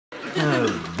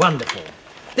Oh, wonderful.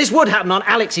 This would happen on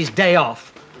Alex's day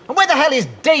off. And where the hell is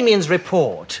Damien's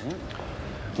report?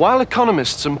 While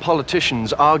economists and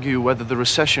politicians argue whether the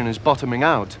recession is bottoming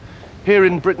out, here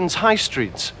in Britain's high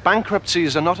streets,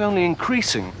 bankruptcies are not only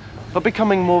increasing, but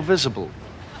becoming more visible.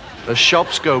 As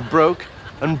shops go broke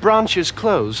and branches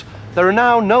close, there are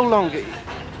now no longer...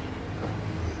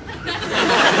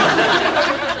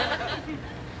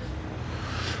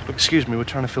 Excuse me, we're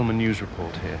trying to film a news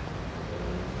report here.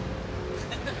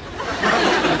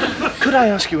 Could I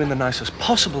ask you in the nicest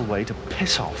possible way to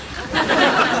piss off?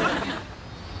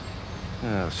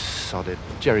 Oh, sod it.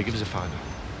 Jerry, give us a £5.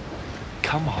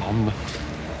 Come on.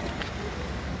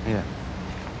 Yeah.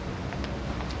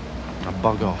 Now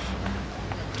bug off.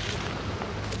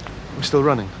 We're still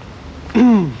running.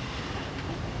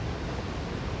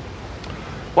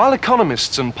 While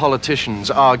economists and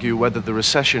politicians argue whether the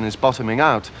recession is bottoming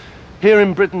out, here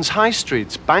in Britain's high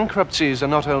streets, bankruptcies are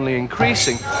not only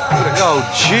increasing... Oh,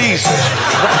 Jesus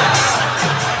Christ!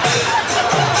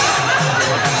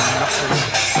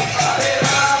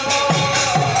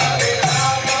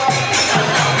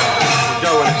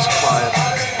 Go when it's quiet.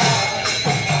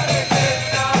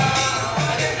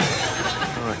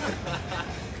 All right.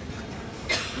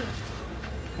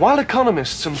 While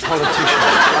economists and politicians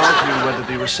argue whether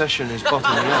the recession is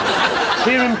bottoming out,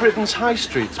 here in Britain's high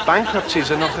streets, bankruptcies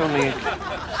are not only...